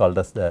 this is called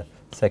as the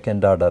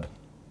second order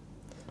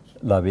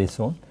Lavie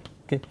zone.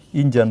 Okay.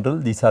 In general,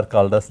 these are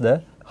called as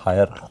the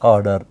higher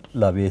order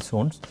Lavie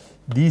zones.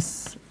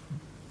 These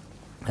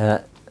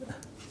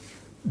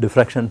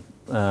diffraction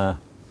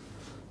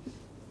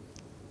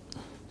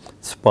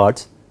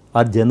spots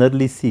are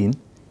generally seen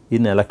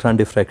in electron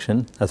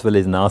diffraction as well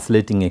as in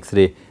oscillating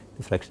X-ray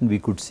diffraction. We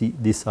could see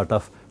this sort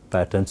of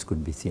patterns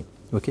could be seen.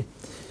 Okay.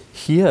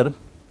 Here,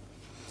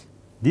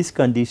 this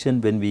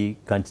condition, when we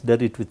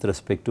consider it with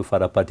respect to for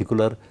a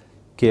particular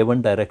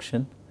k1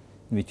 direction,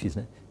 which is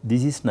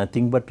this is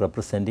nothing but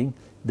representing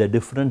the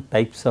different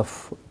types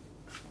of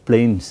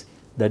planes,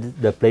 that is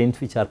the planes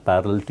which are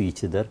parallel to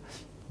each other,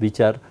 which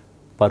are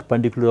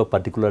perpendicular to a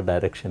particular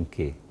direction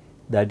k,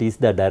 that is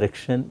the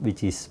direction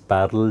which is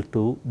parallel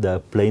to the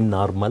plane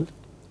normal,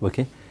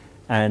 okay,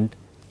 and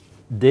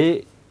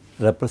they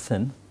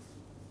represent,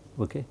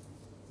 okay,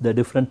 the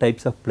different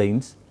types of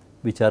planes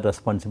which are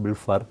responsible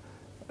for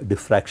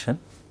diffraction.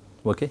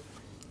 Okay.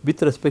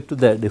 With respect to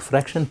the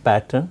diffraction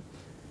pattern,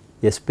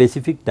 a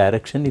specific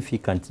direction if we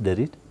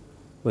consider it,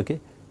 okay,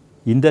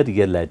 in the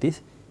real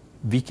lattice,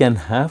 we can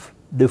have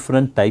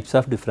different types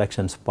of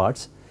diffraction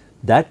spots.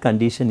 That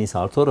condition is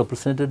also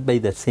represented by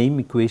the same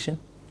equation.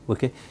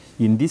 Okay.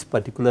 In this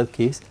particular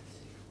case,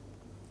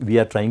 we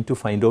are trying to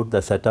find out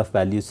the set of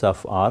values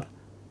of R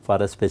for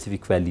a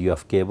specific value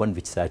of k1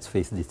 which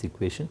satisfies this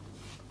equation.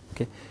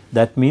 Okay.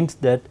 That means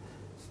that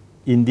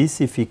in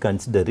this, if we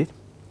consider it,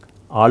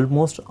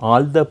 almost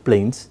all the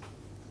planes,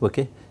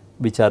 okay,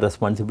 which are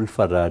responsible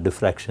for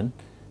diffraction,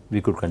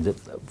 we could consider,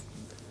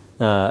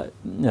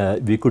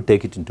 we could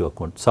take it into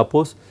account.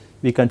 Suppose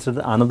we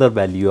consider another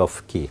value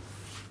of k,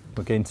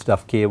 okay, instead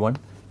of k1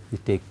 we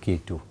take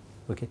k2,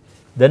 okay.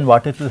 Then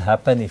what it will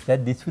happen is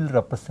that this will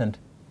represent,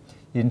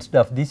 instead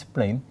of this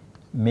plane,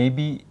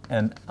 maybe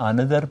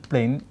another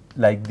plane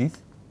like this,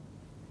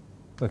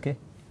 okay,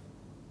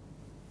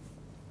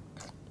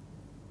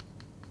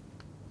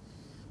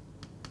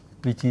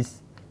 which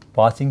is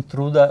passing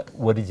through the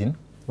origin,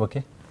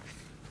 okay,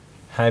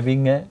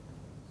 having a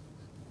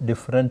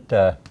different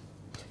k1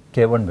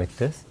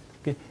 vectors,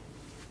 okay,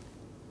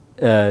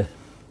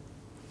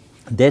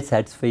 they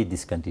satisfy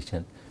this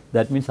condition.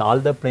 That means all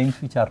the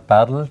planes which are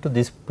parallel to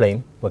this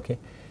plane, okay,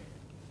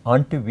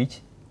 onto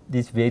which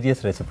these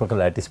various reciprocal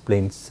lattice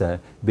planes,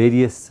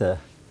 various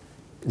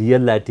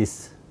real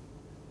lattice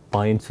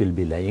points will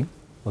be lying.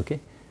 Okay.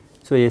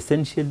 So,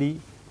 essentially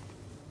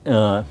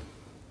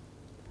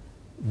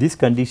this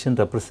condition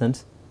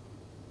represents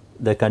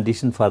the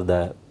condition for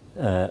the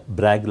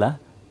Bragg law,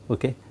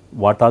 okay,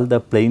 what all the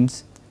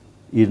planes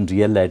in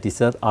real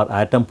lattice are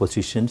atom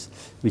positions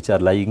which are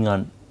lying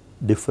on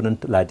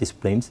different lattice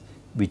planes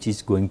which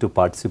is going to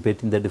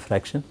participate in the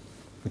diffraction.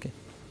 Okay.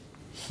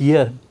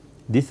 Here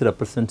this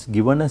represents,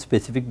 given a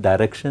specific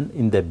direction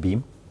in the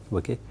beam,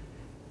 okay,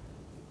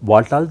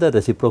 what all the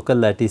reciprocal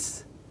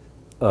lattice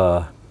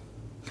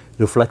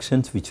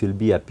reflections which will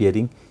be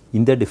appearing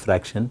in the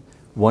diffraction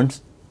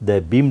once the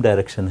beam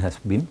direction has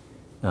been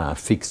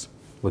fixed.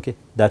 Okay.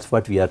 That is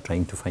what we are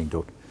trying to find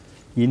out.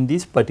 In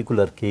this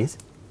particular case,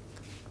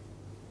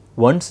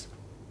 once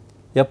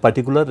a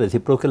particular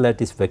reciprocal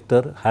lattice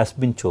vector has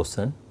been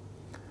chosen,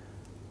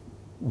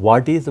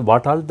 what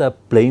are the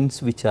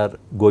planes which are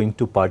going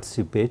to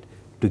participate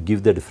to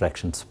give the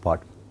diffraction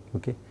spot.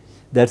 Okay.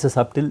 There is a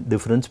subtle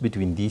difference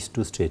between these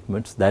two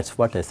statements. That is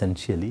what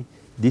essentially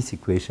this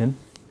equation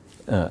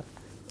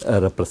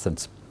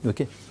represents.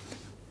 Okay.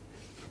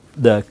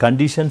 The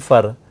condition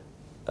for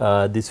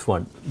this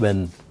one,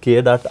 when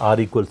k dot r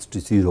equals to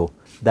 0,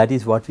 that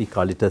is what we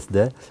call it as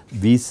the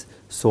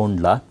V-zone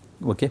law.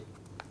 Okay.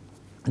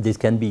 This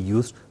can be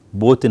used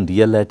both in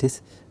real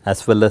lattice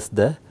as well as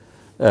the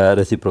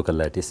reciprocal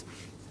lattice.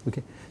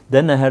 Okay.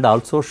 Then I had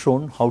also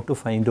shown how to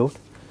find out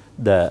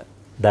the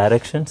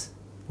directions,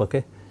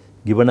 okay,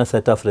 given a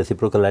set of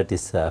reciprocal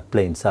lattice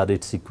planes, or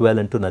it is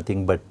equivalent to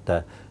nothing but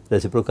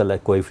reciprocal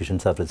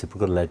coefficients of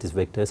reciprocal lattice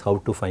vectors, how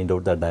to find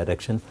out the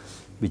direction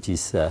which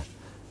is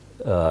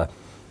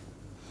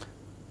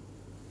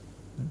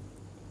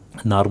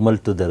normal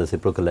to the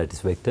reciprocal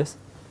lattice vectors.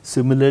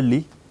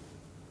 Similarly,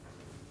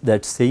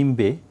 that same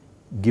way,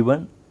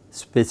 given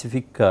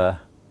specific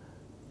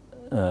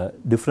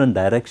different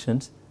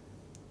directions,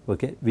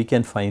 okay, we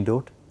can find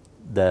out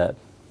the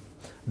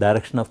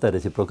direction of the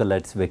reciprocal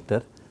lattice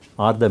vector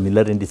or the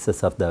Miller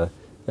indices of the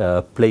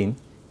plane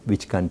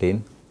which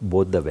contain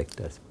both the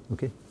vectors.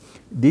 Okay.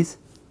 This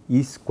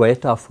is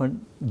quite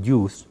often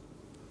used,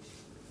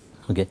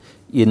 okay,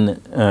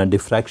 in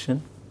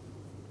diffraction,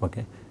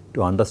 okay,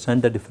 to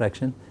understand the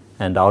diffraction,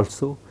 and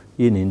also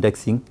in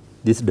indexing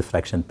this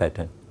diffraction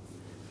pattern.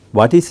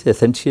 What is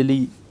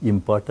essentially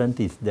important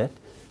is that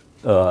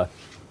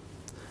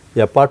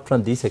apart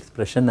from this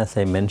expression, as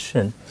I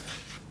mentioned,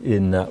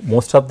 in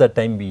most of the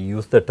time we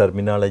use the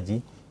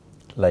terminology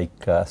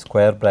like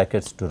square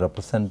brackets to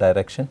represent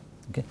direction,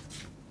 okay.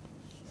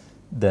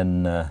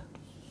 Then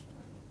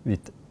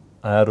with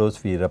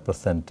arrows we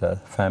represent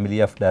family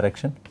of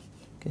direction,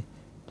 okay,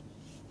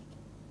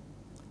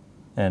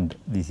 and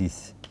this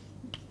is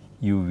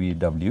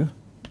UVW,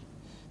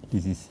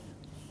 this is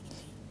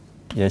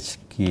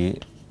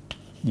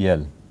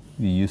HKL,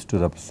 we used to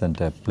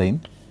represent a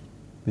plane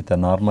with a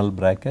normal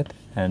bracket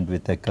and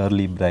with a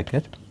curly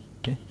bracket,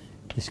 okay,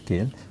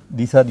 HKL.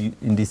 These are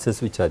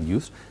indices which are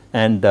used,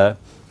 and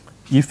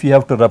if you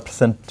have to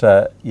represent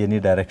any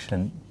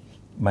direction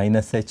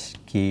minus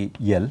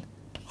HKL,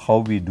 how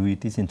we do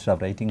it is, instead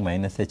of writing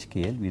minus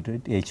HKL, we do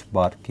it H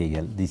bar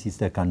KL. This is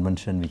the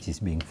convention which is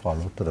being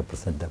followed to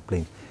represent the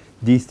plane.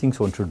 These things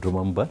one should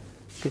remember,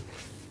 okay.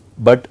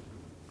 But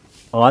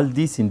all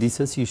these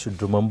indices you should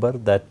remember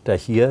that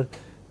here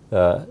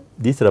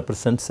this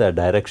represents a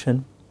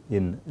direction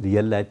in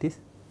real lattice,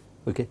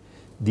 okay.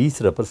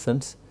 These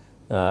represents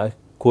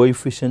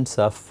coefficients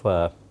of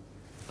a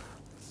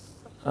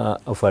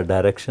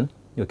direction,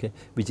 okay,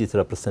 which is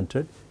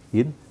represented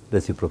in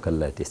reciprocal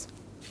lattice,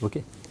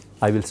 okay.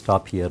 I will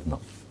stop here now.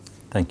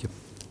 Thank you.